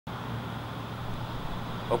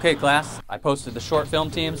Okay, class, I posted the short film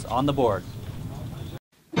teams on the board.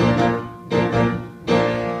 Come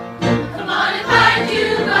on and fight,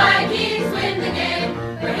 you Vikings, win the game.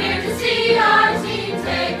 We're here to see our team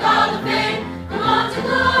take all the fame. Come on to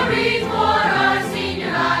glory for our senior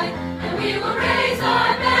high, and we will raise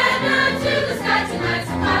our banner to the sky tonight.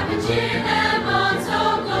 So clap and cheer them on,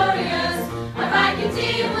 so glorious. Our Viking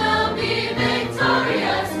team will be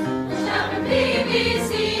victorious. We'll shout from PV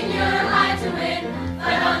Senior High to win.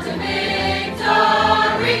 Fight on to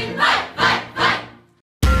victory. Fight, fight, fight.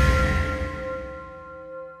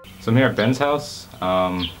 So I'm here at Ben's house,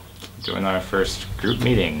 doing our first group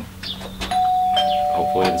meeting.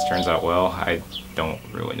 Hopefully this turns out well. I don't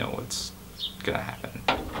really know what's gonna happen.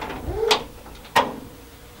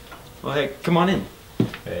 Well, hey, come on in.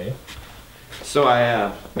 Hey. So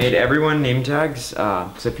I made everyone name tags,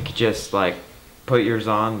 so if you could just like put yours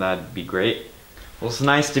on, that'd be great. Well, it's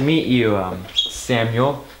nice to meet you,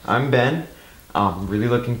 Samuel. I'm Ben. Really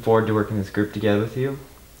looking forward to working this group together with you.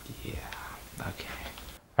 Yeah, okay.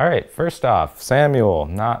 All right, first off, Samuel,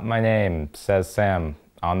 not my name, says Sam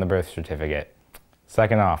on the birth certificate.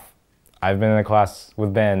 Second off, I've been in a class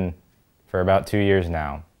with Ben for about 2 years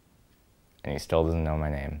now, and he still doesn't know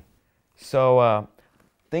my name. So,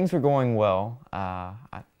 things were going well,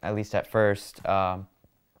 at least at first. We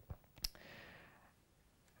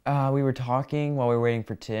were talking while we were waiting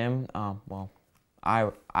for Tim. Well,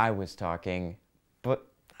 I was talking, but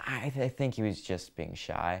I think he was just being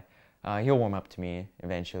shy. He'll warm up to me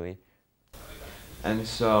eventually. And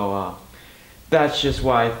so, that's just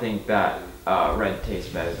why I think that red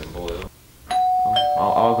tastes better than blue.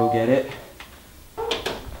 I'll go get it.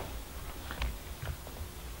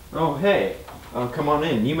 Oh, hey. Come on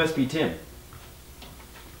in. You must be Tim.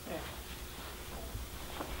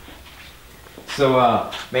 So,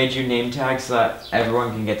 made you name tags so that everyone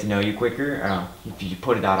can get to know you quicker. If you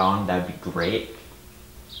put that on, that'd be great.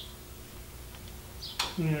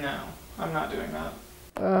 No, I'm not doing that.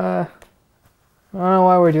 I don't know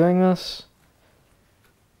why we're doing this.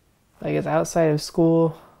 Like, it's outside of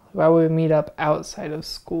school. Why would we meet up outside of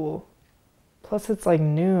school? Plus, it's like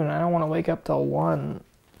noon. I don't want to wake up till 1.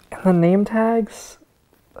 And the name tags?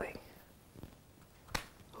 Like,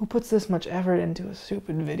 who puts this much effort into a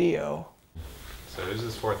stupid video? So who's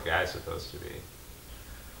this fourth guy supposed to be?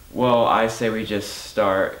 Well, I say we just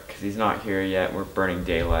start, because he's not here yet. We're burning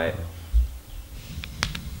daylight.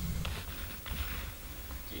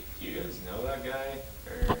 Do you guys know that guy?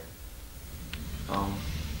 Or...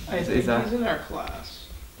 I think he's in our class.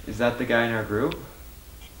 Is that the guy in our group?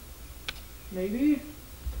 Maybe?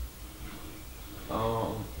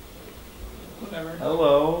 Whatever.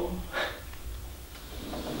 Hello.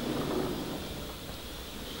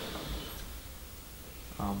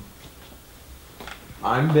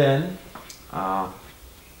 I'm Ben. You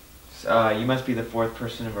must be the fourth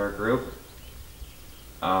person of our group.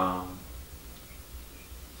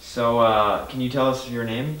 Can you tell us your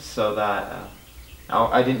name so that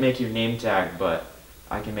I didn't make your name tag, but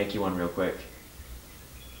I can make you one real quick.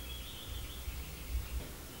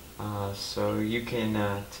 So you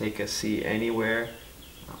can take a seat anywhere.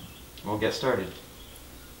 We'll get started.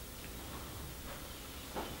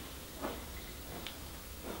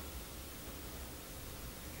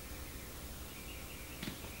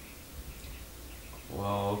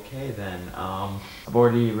 Well, okay then. I've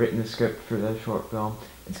already written the script for the short film.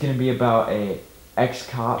 It's gonna be about a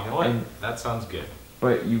ex-cop. You know what? That sounds good.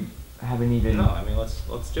 But you haven't even. No, I mean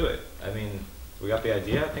let's do it. I mean, we got the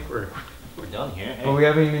idea. I think we're done here. Hey, But we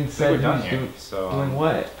haven't even said we're done who's here. So doing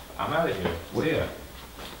what. I'm out of here. See ya.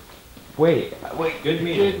 Wait. Good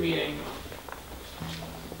meeting. Good meeting.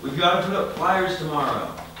 We've got to put up flyers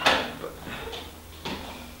tomorrow.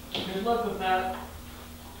 Good luck with that.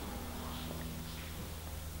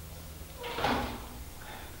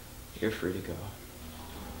 You're free to go.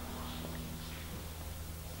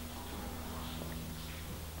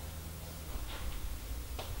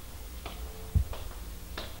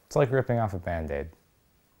 It's like ripping off a Band-Aid.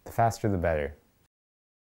 The faster the better.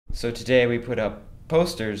 So today we put up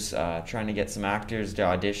posters trying to get some actors to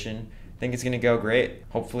audition. I think it's going to go great.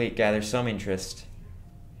 Hopefully it gathers some interest.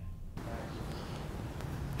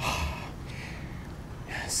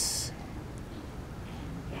 Yes.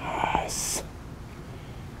 Yes.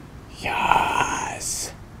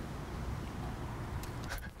 Yes.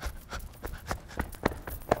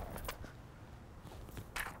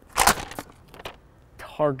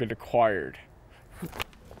 Target acquired.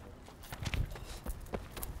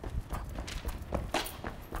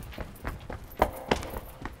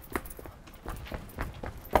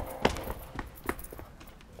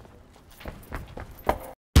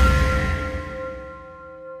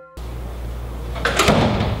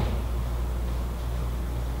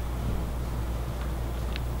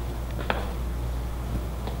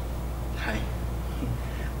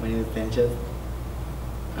 Sanchez.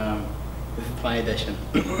 This is my edition.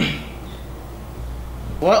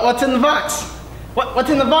 What's in the box? What's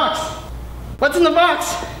in the box? What's in the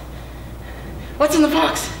box? What's in the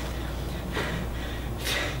box?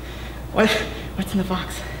 What's in the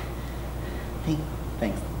box?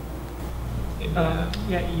 Thanks.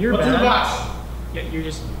 Yeah, you're What's bad. in the box? Yeah,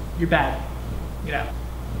 you're bad. Get out.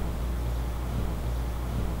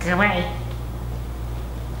 Get away.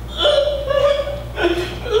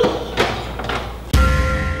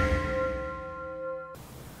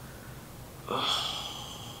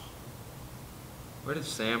 Where did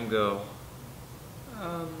Sam go?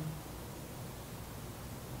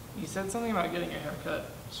 He said something about getting a haircut,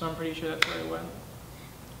 so I'm pretty sure that's where he went.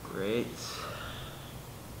 Great.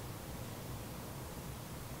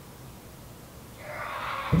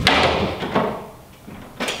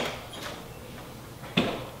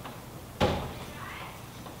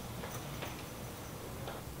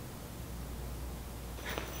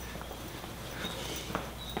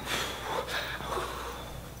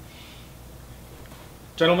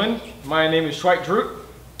 Gentlemen, my name is Jarett.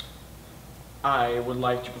 I would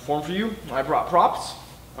like to perform for you. I brought props.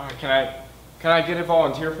 Can I get a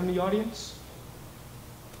volunteer from the audience?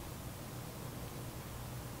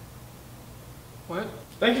 What?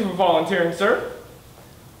 Thank you for volunteering, sir.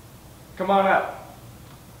 Come on up.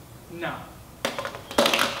 No.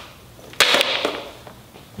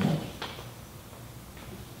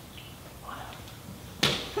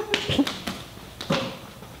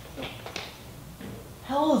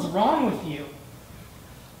 Hell is wrong with you?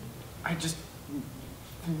 I just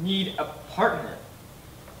need a partner.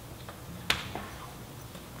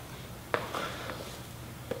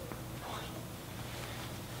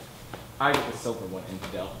 I get the silver one,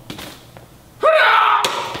 infidel.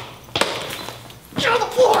 Get on the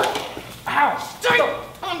floor! Ow! Stay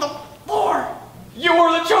on the floor! You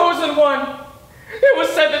were the chosen one! It was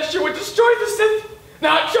said that you would destroy the Sith,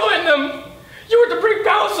 not join them! You were to bring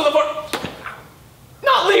balance to the Force,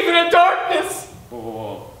 not leave it in darkness!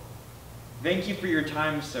 Whoa. Thank you for your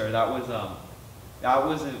time, sir. That was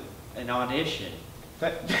an audition.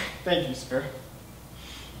 Thank you, sir.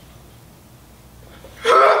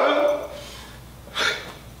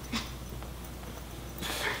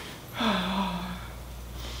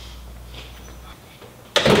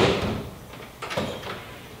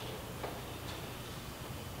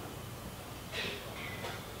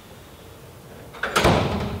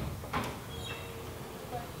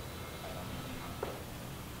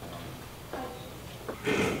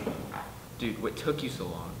 Dude, what took you so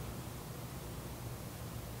long?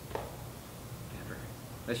 Never.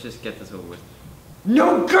 Let's just get this over with.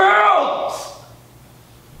 No girls!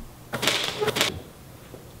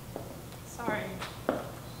 Sorry.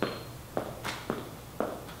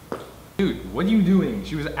 Dude, what are you doing?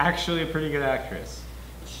 She was actually a pretty good actress.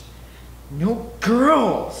 No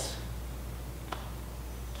girls!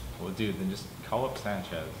 Well, dude, then just call up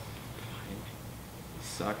Sanchez.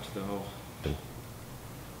 Sucked though.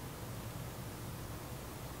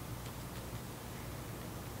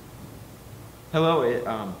 Hello,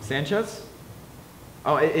 Sanchez?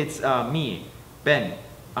 Oh, it's me, Ben.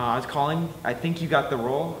 I was calling. I think you got the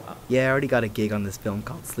role. Yeah, I already got a gig on this film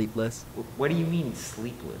called Sleepless. What do you mean,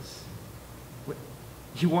 sleepless? What?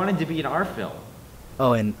 You wanted to be in our film.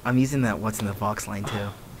 Oh, and I'm using that What's in the Box line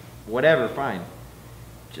too. Whatever, fine.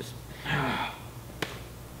 Just.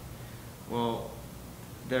 Well,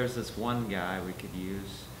 there's this one guy we could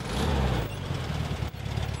use.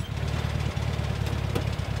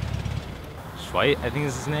 White, I think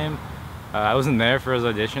is his name. I wasn't there for his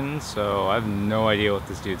audition, so I have no idea what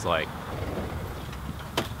this dude's like.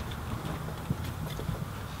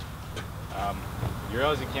 You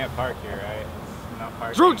realize you can't park here, right? It's not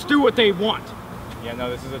parking. Droots do what they want! Yeah, no,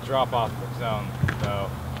 this is a drop-off zone, so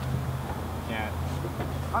you can't.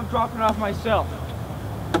 I'm dropping off myself.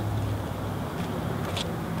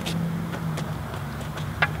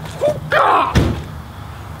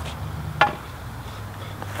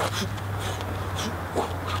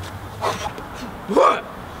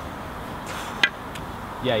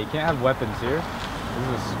 Yeah, you can't have weapons here. This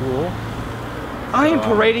is a school. I am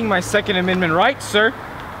parading my Second Amendment rights, sir.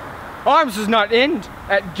 Arms does not end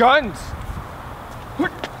at guns.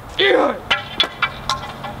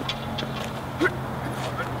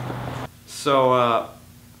 So,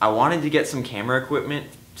 I wanted to get some camera equipment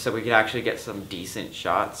so we could actually get some decent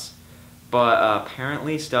shots, but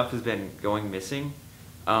apparently stuff has been going missing.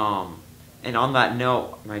 And on that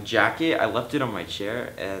note, my jacket, I left it on my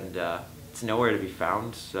chair, and it's nowhere to be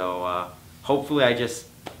found, so hopefully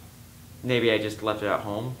maybe I just left it at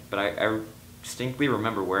home, but I distinctly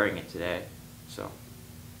remember wearing it today, so.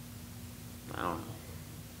 I don't know.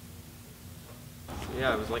 So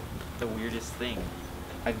yeah, it was like the weirdest thing.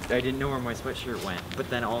 I didn't know where my sweatshirt went, but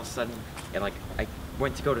then all of a sudden, I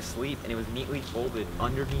went to go to sleep and it was neatly folded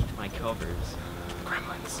underneath my covers.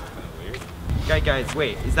 Gremlins. Weird. Guys,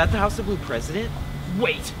 wait, is that the House of Blue president?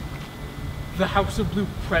 Wait! The House of Blue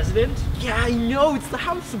president? Yeah, I know, it's the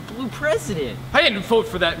House of Blue president. I didn't vote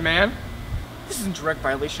for that man. This is in direct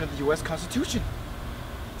violation of the U.S. Constitution.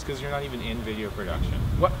 It's because you're not even in video production.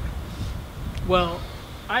 What? Well,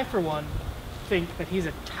 I, for one, think that he's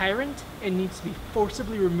a tyrant and needs to be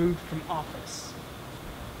forcibly removed from office.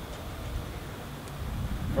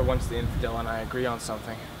 For once, the infidel and I agree on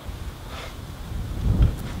something.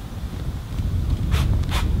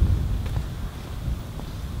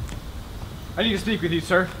 I need to speak with you,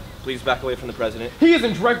 sir. Please back away from the president. He is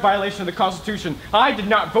in direct violation of the Constitution. I did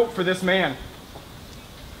not vote for this man.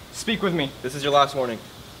 Speak with me. This is your last warning.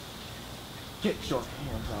 Get your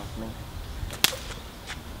hands off me.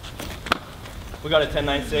 We got a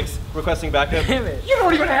 10-9-6 requesting backup. Damn it. You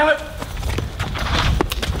don't even have it.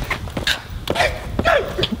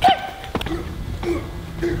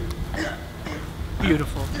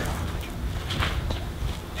 Beautiful.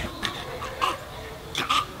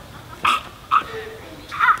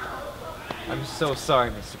 I'm so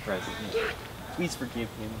sorry, Mr. President. Please forgive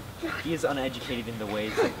him. He is uneducated in the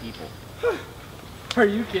ways of people. Are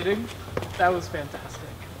you kidding? That was fantastic.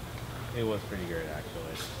 It was pretty good,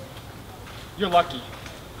 actually. You're lucky.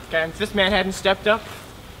 Okay, if this man hadn't stepped up,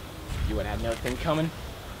 you would have had another thing coming.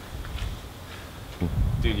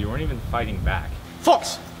 Dude, you weren't even fighting back.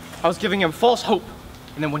 False! I was giving him false hope.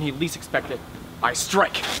 And then when he least expected, I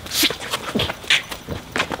strike.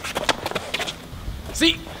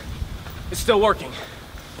 See? It's still working.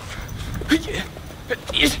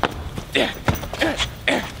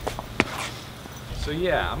 So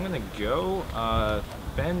yeah, I'm gonna go.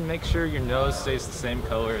 Ben, make sure your nose stays the same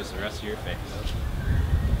color as the rest of your face.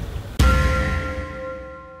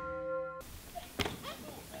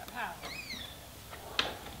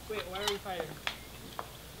 Wait, why are we fighting?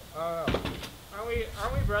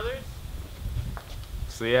 Aren't we brothers?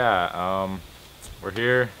 So yeah, we're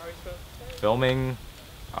here filming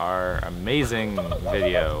our amazing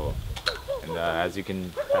video, and as you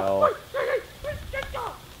can tell,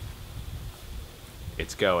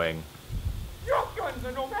 it's going.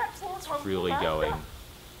 It's really going.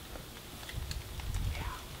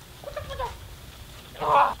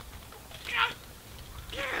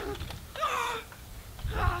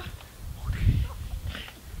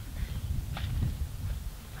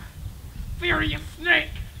 Furious snake!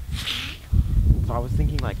 So I was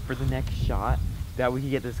thinking, like, for the next shot, that we could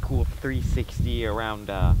get this cool 360 around,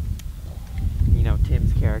 you know,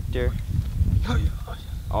 Tim's character.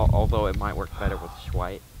 Although it might work better with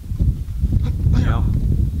Schweik. You know?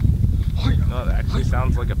 No, that actually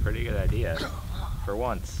sounds like a pretty good idea. For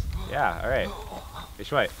once. Yeah, alright. Hey,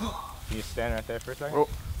 Schweik, can you stand right there for a second?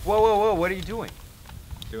 Whoa, what are you doing?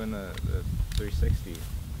 Doing the 360, you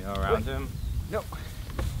know, around him? No.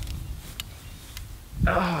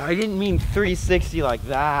 I didn't mean 360 like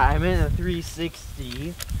that. I meant a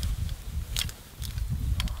 360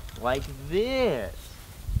 like this.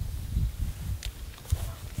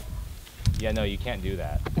 Yeah, no, you can't do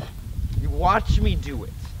that. You watch me do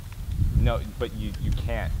it. No, but you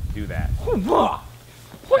can't do that. What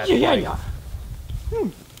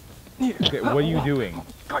Okay, what are you doing?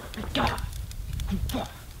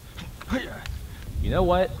 You know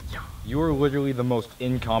what? You are literally the most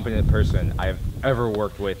incompetent person I have ever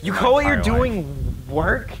worked with. You in call my what you're entire life. doing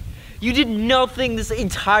work? You did nothing this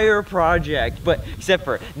entire project, but except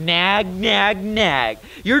for nag.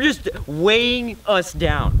 You're just weighing us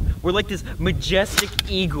down. We're like this majestic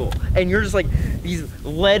eagle, and you're just like these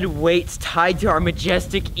lead weights tied to our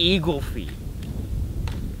majestic eagle feet.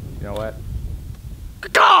 You know what?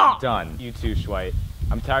 Done. You too, Schweik.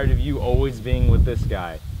 I'm tired of you always being with this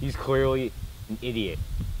guy. He's clearly an idiot.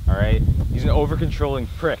 Alright? He's an over-controlling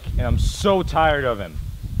prick, and I'm so tired of him.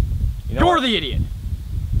 You know You're what? the idiot!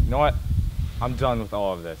 You know what? I'm done with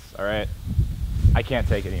all of this, alright? I can't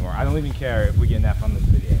take it anymore. I don't even care if we get an F on this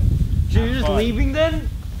video. So you're just leaving then?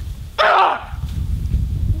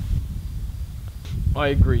 I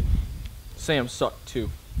agree. Sam sucked too.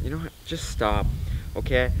 You know what? Just stop,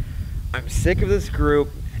 okay? I'm sick of this group.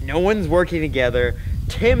 No one's working together.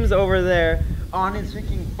 Tim's over there on his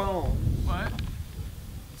freaking phone. What?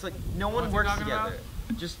 It's like no one What's he works talking together.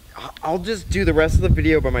 Just, I'll just do the rest of the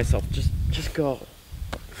video by myself. Just go.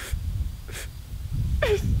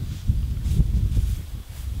 Does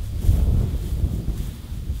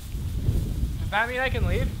that mean I can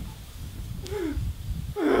leave?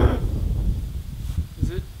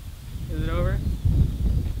 Is Is it over?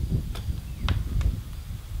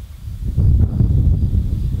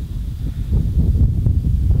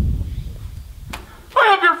 I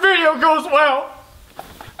hope your video goes well.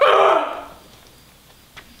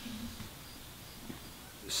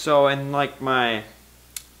 So in like I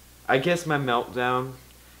guess my meltdown,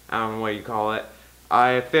 I don't know what you call it,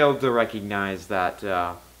 I failed to recognize that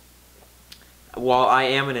while I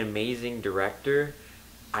am an amazing director,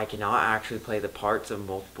 I cannot actually play the parts of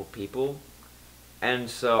multiple people. And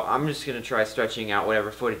so I'm just going to try stretching out whatever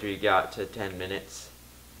footage we got to 10 minutes.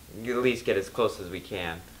 You at least get as close as we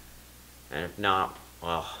can. And if not,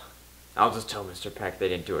 well, I'll just tell Mr. Peck they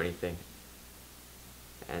didn't do anything.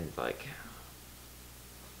 And like,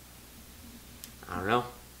 I don't know.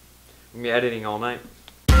 I'm gonna be editing all night.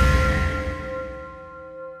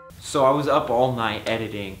 So I was up all night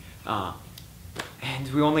editing,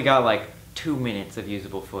 and we only got like 2 minutes of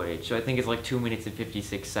usable footage. So I think it's like 2 minutes and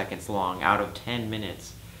 56 seconds long out of 10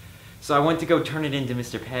 minutes. So I went to go turn it into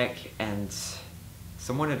Mr. Peck, and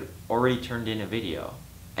someone had already turned in a video.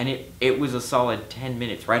 And it was a solid 10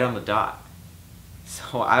 minutes, right on the dot.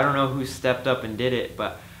 So I don't know who stepped up and did it,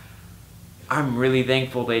 but I'm really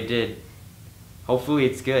thankful they did. Hopefully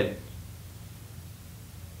it's good.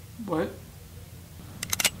 What?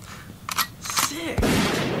 Sick!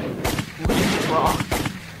 What's wrong?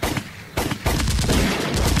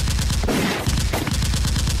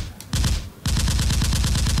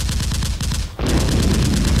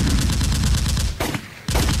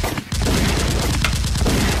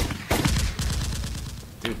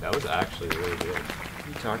 Dude, that was actually really good. What are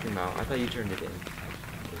you talking about? I thought you turned it in.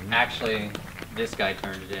 Actually, this guy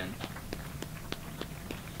turned it in.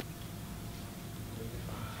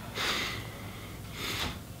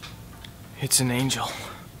 It's an angel.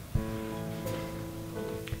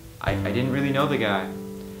 I didn't really know the guy.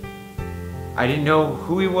 I didn't know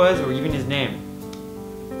who he was or even his name.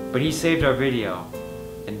 But he saved our video.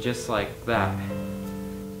 And just like that,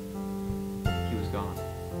 he was gone.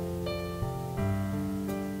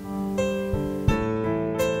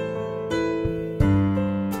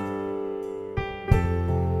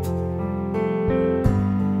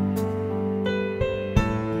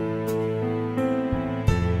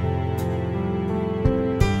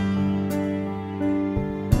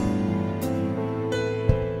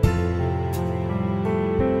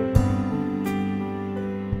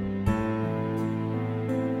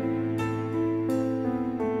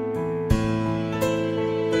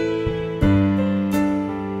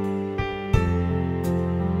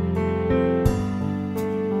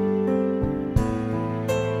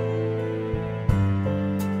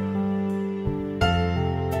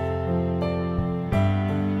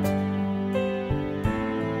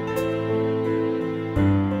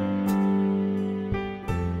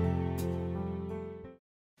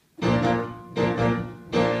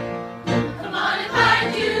 Come on and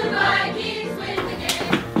find you, Vikings, win the game.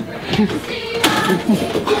 We're here to see our team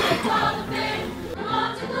take all the fame. Come on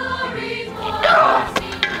to glory for our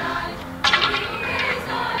senior night. We will raise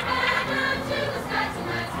our banner to the sky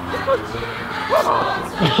tonight. Let's all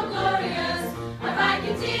so glorious. Our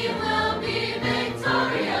Viking team will be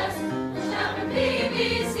victorious. We'll shout for PV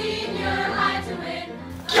Senior High to win.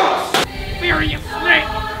 Yes! Furious snake!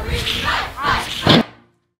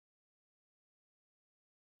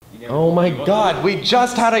 Oh my god, we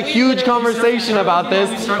just had a huge conversation about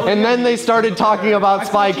this, and then they started talking about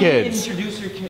Spy Kids.